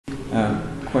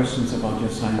questions about your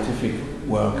scientific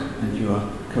work and your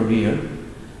career.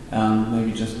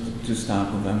 Maybe just to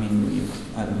start with, I mean,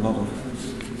 you've had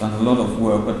done a lot of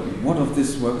work, but what of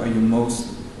this work are you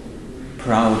most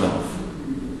proud of?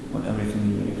 What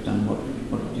everything you've done, what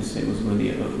would you say was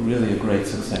really a great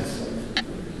success?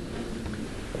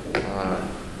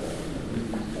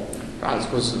 I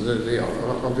suppose the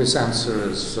obvious answer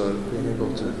is being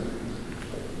able to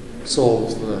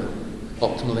solve the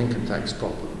optimal income tax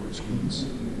problem, which means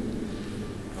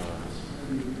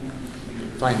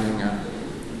finding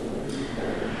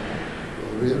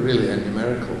really a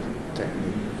numerical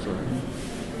technique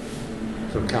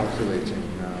for calculating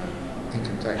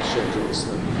income tax schedules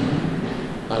that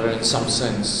are in some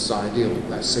sense ideal,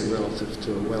 let's say relative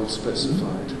to a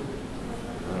well-specified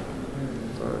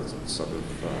sort of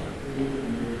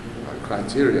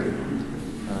criteria,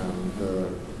 and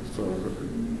for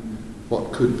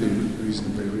what could be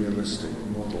reasonably realistic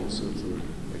models of the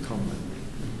economy.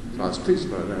 So I was pleased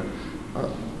about that.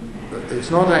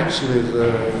 It's not actually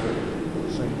the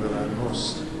thing that I'm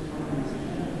most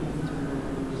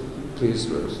pleased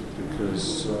with,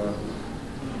 because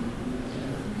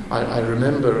I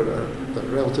remember a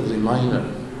relatively minor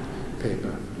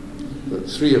paper that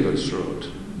three of us wrote,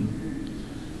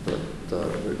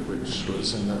 which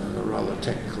was in a rather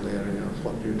technical area of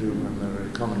what you do when there are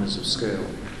economies of scale,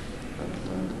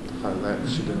 and how that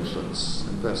should influence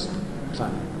investment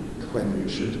planning, when you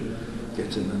should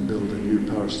get in and build a new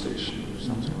power station or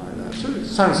something like that. So it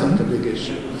sounds like a big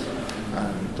issue,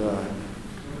 and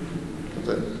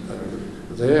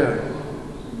there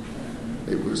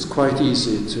it was quite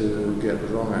easy to get the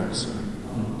wrong answer,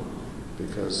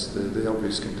 because the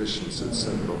obvious conditions had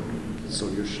several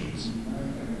solutions,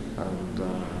 and I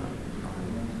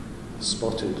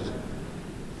spotted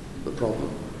the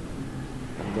problem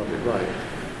and got it right.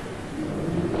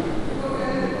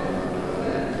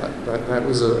 That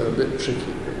was a bit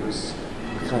tricky. It was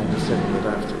the kind of thing that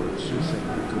afterwards you think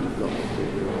you could have got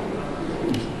completely wrong.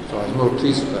 So I was more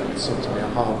pleased with that. It seemed to me a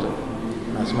harder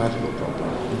mathematical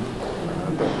problem.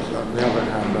 But on the other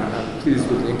hand, I'm pleased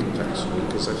with the income tax rule,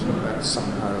 because I think that's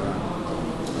somehow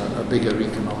a bigger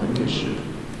economic issue.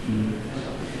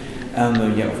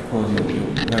 And yeah, of course,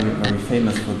 you're very, very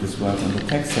famous for this work in the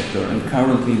tax sector. And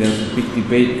currently there's a big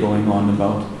debate going on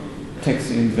about tax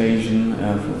invasion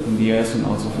from the US and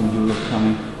also from Europe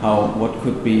coming. What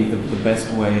could be the best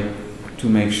way to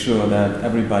make sure that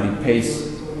everybody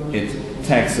pays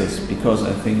taxes? Because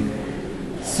I think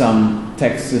some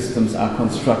tax systems are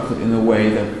constructed in a way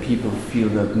that people feel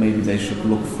that maybe they should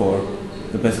look for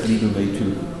the best legal way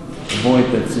to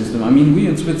avoid that system. I mean, we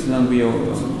in Switzerland,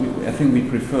 I think we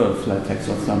prefer a flat tax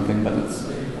or something, but it's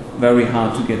very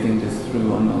hard to getting this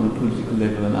through on a political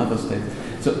level in other states.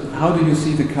 So how do you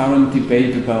see the current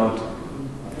debate about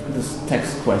this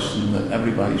tax question, that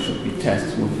everybody should be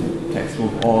taxed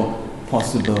with all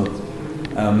possible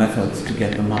methods to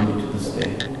get the money to the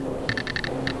state?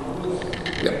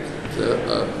 Yeah.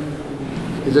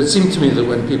 It seemed to me that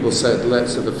when people said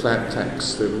let's have a flat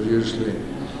tax, they were usually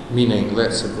meaning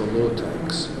let's have a low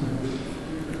tax.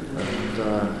 And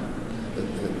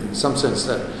in some sense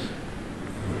that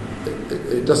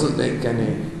it doesn't make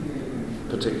any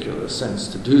particular sense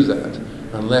to do that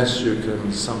unless you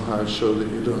can somehow show that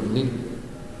you don't need,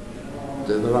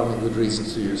 there aren't good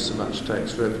reasons to use so much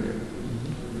tax revenue.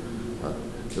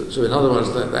 So in other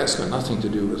words, that's got nothing to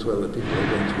do with whether people are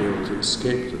going to be able to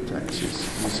escape the taxes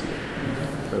easily.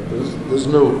 But there's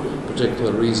no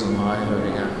particular reason why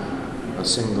having a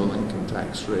single income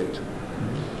tax rate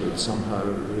would somehow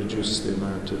reduce the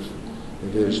amount of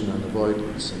evasion and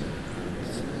avoidance and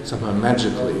somehow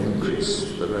magically increase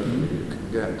the revenue you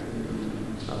can get.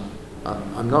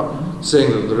 I'm not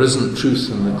saying that there isn't truth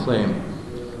in the claim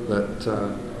that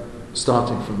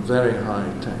starting from very high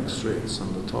tax rates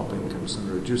on the top incomes and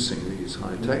reducing these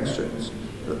high tax rates,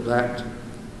 that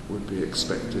would be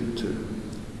expected to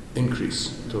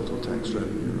increase total tax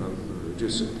revenue rather than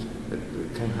reduce it.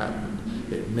 It can happen.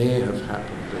 It may have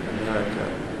happened in America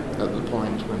at the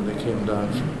point when they came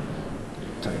down from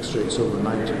tax rates over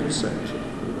 90%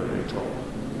 at the very top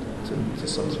to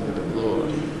something a bit lower.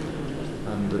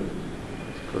 And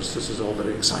of course this is all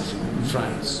very exciting in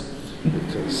France,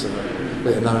 because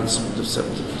the announcement of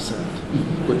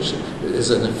 70%, which is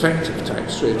an effective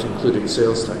tax rate, including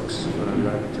sales tax,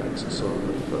 direct tax and so on,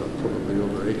 of probably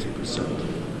over 80%,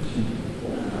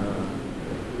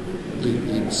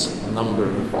 leads a number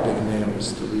of big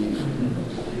names to leave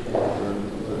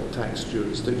the tax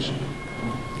jurisdiction.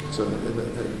 So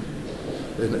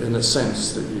in a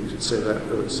sense that you could say that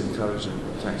it's encouraging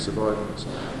tax avoidance,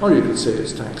 or you could say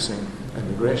it's taxing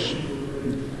immigration.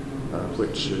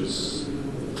 which is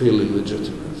clearly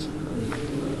legitimate,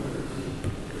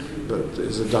 but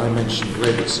is a dimension of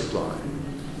labour supply.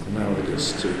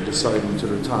 Analogous to deciding to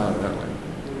retire early,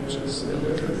 which is the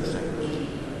other kind of thing.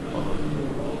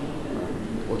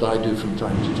 What I do from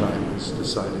time to time is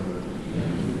deciding that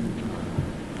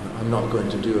I'm not going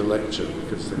to do a lecture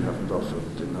because they haven't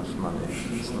offered enough money.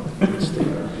 It's not realistic.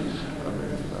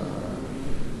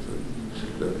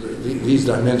 These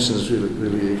dimensions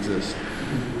really exist.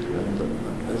 And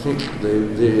I think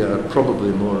they are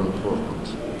probably more important.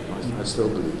 I still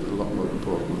believe they're a lot more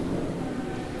important than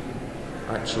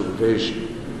actual evasion.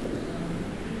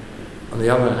 On the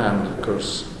other hand, of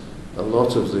course, a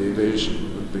lot of the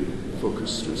evasion would be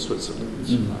focused through Switzerland.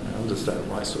 I understand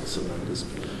why Switzerland is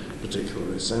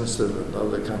particularly sensitive, and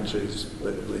other countries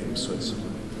blame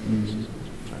Switzerland.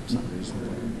 Perhaps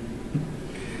unreasonable.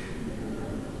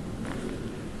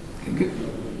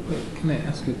 Can I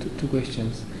ask you two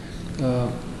questions?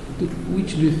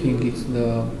 Which do you think is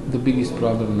the biggest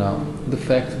problem now? The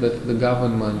fact that the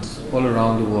governments all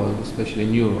around the world, especially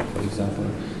in Europe, for example,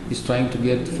 is trying to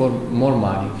get more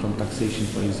money from taxation,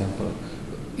 for example,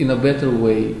 in a better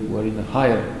way or in a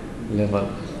higher level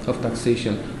of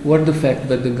taxation, or the fact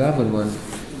that the government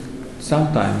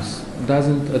sometimes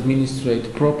doesn't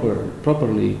administrate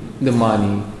properly the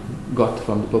money got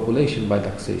from the population by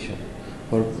taxation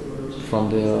or from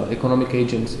the economic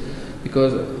agents,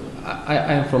 because I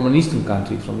am from an eastern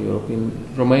country, from Europe, in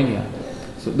Romania.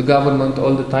 So the government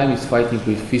all the time is fighting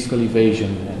with fiscal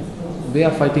evasion. And they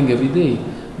are fighting every day,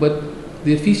 but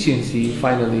the efficiency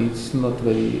finally is not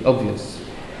very obvious.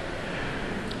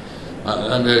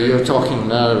 And you're talking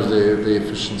now of the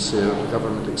efficiency of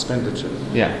government expenditure.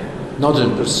 Yeah. Not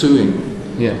in pursuing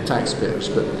taxpayers,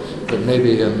 but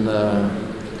maybe in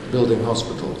building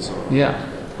hospitals. Yeah.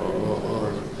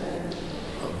 Or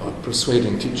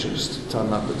persuading teachers to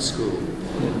turn up at school.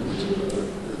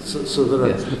 So there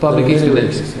are the public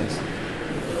expenses. Yes.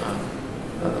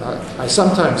 I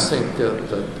sometimes think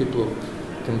that people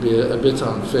can be a bit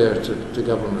unfair to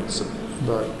governments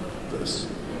about this,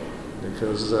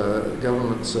 because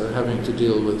governments are having to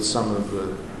deal with some of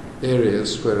the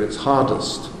areas where it's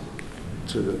hardest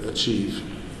to achieve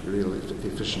real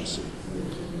efficiency.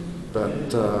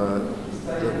 But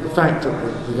the fact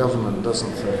that the government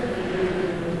doesn't have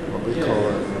what we call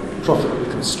a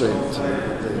profit constraint,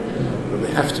 that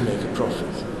they have to make a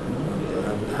profit,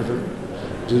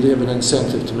 do they have an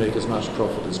incentive to make as much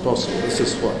profit as possible? This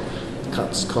is what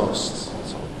cuts costs.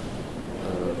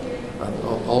 And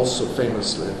also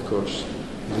famously, of course,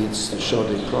 leads to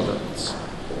shoddy products.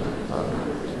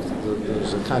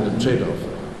 There's a kind of trade-off.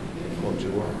 What do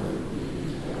you want?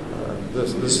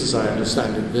 This, as I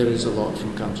understand it, varies a lot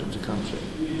from country to country.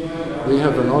 We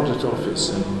have an audit office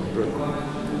in Britain,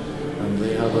 and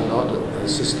they have a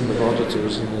system of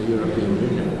auditors in the European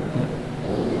Union.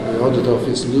 The audit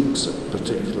office looks at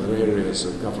particular areas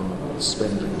of government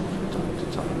spending from time to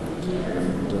time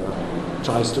and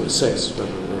tries to assess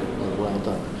whether they're well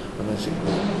done. And I think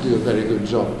they do a very good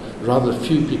job. Rather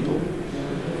few people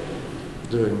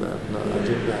doing that, and I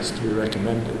think that's to be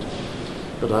recommended.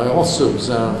 But I also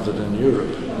observe that in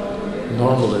Europe,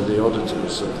 normally the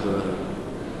auditors of the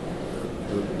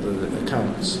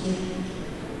accounts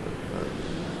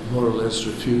more or less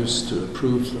refuse to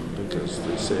approve them because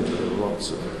they say there are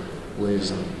lots of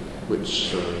ways in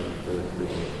which they're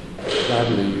being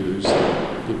badly used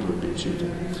and people would be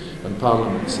cheating. And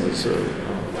Parliament says,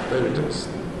 there it is,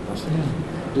 nothing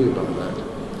to do about that.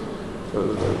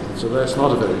 So that's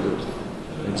not a very good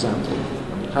example.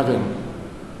 And having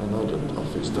an audit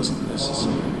office doesn't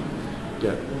necessarily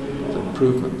get the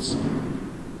improvements,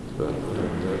 but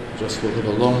just will have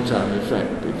a long-term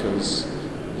effect, because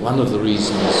one of the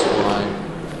reasons why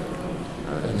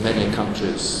in many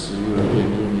countries the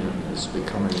European Union is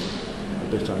becoming a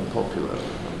bit unpopular,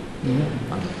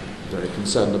 I'm very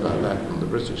concerned about that in the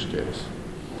British case,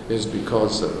 is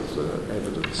because of the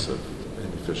evidence of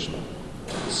inefficient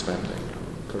spending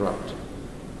and corrupt.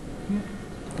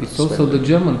 It's also the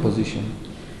German position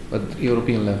at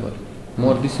European level,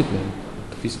 more discipline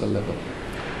at fiscal level.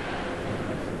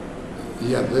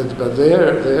 Yeah, but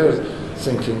they're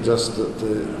thinking just that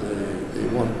they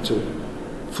want to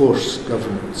force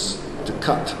governments to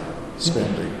cut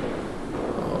spending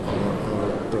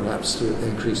or perhaps to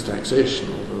increase taxation.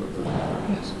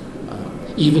 Yes.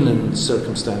 Even in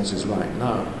circumstances like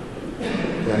now,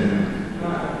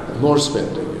 when more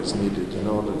spending is needed in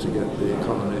order to get the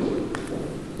economy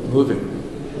moving.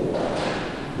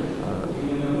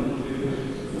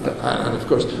 And of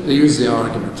course, they use the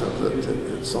argument of that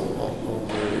it's all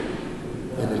very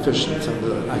inefficient,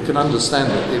 and I can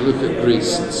understand it. They look at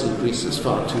Greece and see Greece has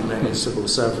far too many civil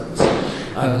servants,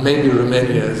 and maybe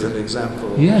Romania is an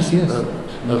example yes, yes.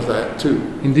 Of that too.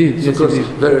 Indeed, It's yes, of course,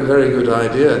 indeed. very, very good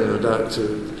idea, no doubt,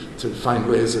 to find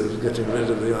ways of getting rid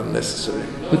of the unnecessary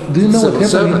But do you know what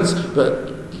civil happened? servants.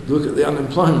 But look at the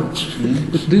unemployment.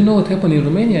 But do you know what happened in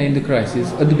Romania in the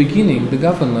crisis? At the beginning, the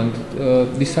government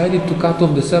decided to cut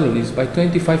off the salaries by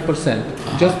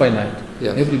 25%, just by night.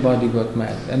 Yes. Everybody got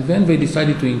mad. And then they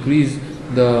decided to increase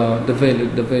the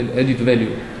added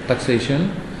value taxation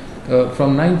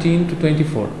from 19 to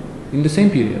 24 in the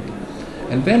same period.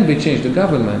 And then they changed the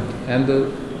government, and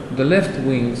the left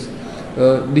wings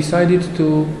decided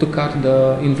to cut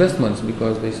the investments,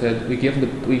 because they said we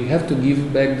have to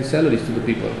give back the salaries to the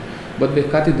people, but they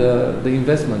cut the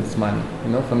investments money,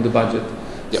 from the budget.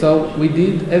 Yep. So we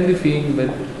did everything that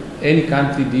any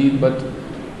country did, but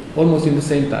almost in the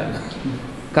same time.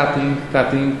 Cutting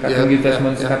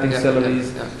investments, cutting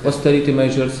salaries, austerity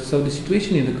measures. So the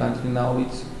situation in the country now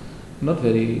is not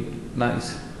very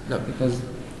nice. No. Because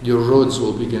your roads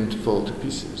will begin to fall to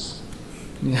pieces.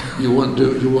 yeah. You won't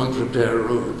repair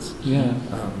roads. Yeah.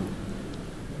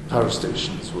 Power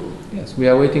stations will. Yes, we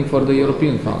are waiting for the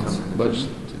European become funds, but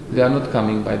inefficient. they are not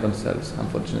coming by themselves,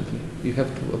 unfortunately. You have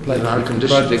to apply There are to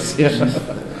conditions. projects. Yeah.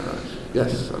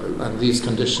 Yes, and these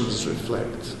conditions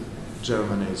reflect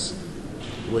Germany's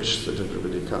wish that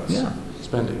everybody cuts Yeah.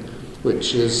 spending,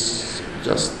 which is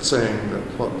just saying that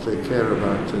what they care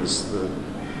about is the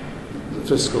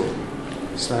fiscal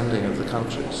standing of the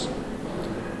countries,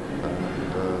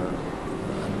 and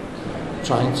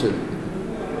trying to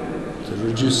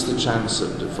reduce the chance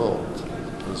of default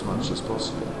as much as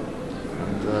possible,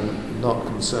 and not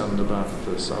concerned about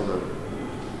this other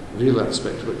real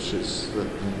aspect, which is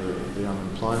the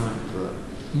unemployment,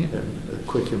 the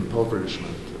quick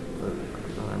impoverishment.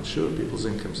 I'm sure people's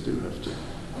incomes do have to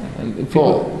And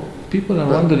fall. people are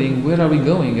wondering, where are we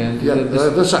going? And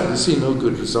That's right. They see no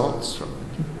good results from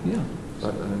it. yeah,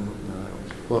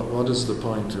 But what is the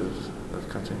point of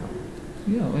cutting them?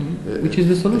 yeah. And which is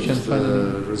the solution? If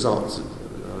Finally, the results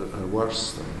are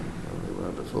worse than they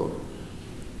were before.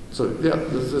 So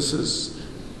this is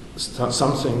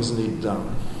some things need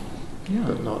done, yeah.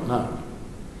 but not now.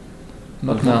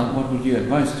 Not now. What would you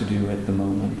advise to do at the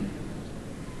moment?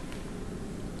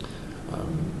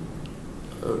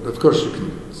 Of course, you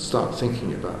can start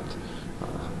thinking about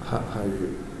how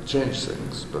you change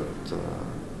things, but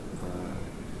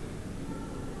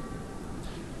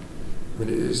it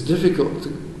is difficult to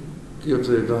give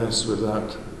the advice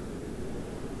without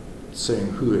saying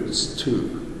who it's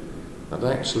to. And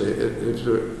actually, if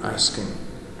you're asking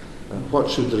what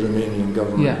should the Romanian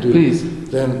government do, please.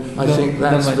 then I think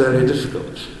that's very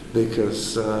difficult,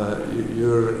 because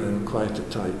you're in quite a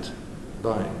tight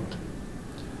bind.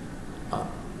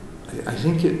 I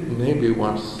think it may be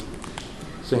worth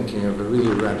thinking of a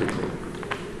really radical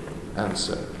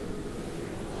answer,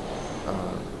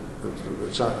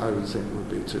 which I would think would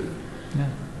be to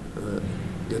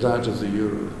get out of the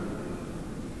euro.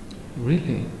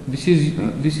 Really? This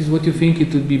is what you think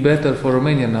it would be better for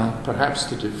Romania now? Perhaps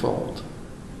to default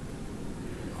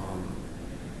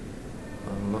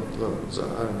on loans.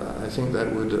 I think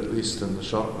that would, at least in the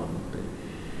short run, be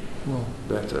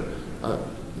better.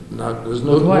 Now, there's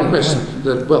no question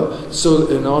that, so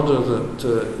in order that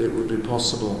it would be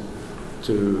possible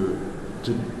to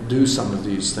do some of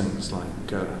these things,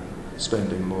 like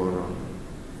spending more on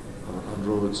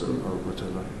roads or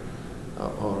whatever,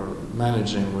 or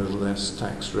managing with less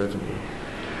tax revenue,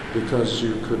 because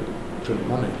you could print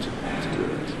money to do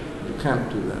it. You can't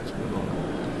do that at the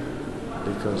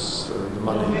moment, because the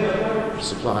money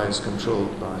supply is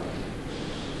controlled by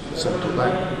the central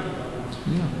bank.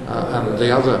 Yeah. And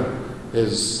the other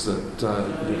is that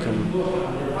you can,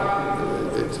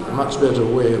 it's a much better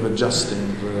way of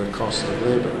adjusting the cost of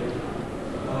labour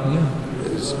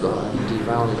is by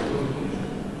devaluing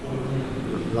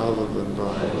rather than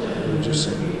by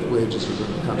reducing wages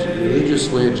within the country. If you reduce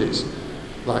wages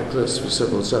like this for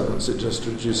civil servants, it just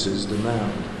reduces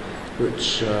demand,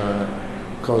 which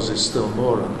causes still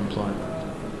more unemployment.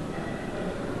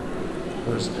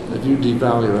 Whereas if you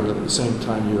devalue and at the same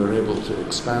time you are able to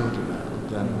expand demand,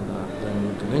 then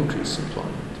you can increase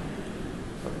employment.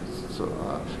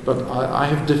 But I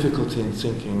have difficulty in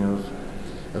thinking of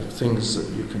things that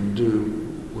you can do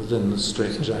within the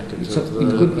straitjacket of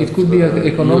the it could be an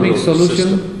economic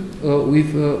solution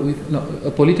with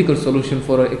a political solution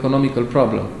for an economical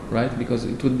problem, right? Because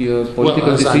it would be a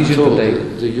political decision to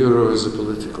take. The euro is a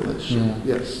political issue. Yeah.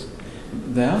 Yes.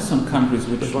 There are some countries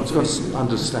which... But one's got to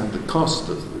understand the cost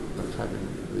of having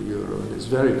the euro, and it's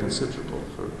very considerable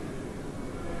for...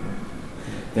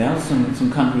 there are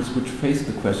some countries which face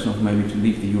the question of maybe to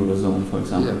leave the Eurozone, for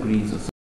example, Yeah. Greece or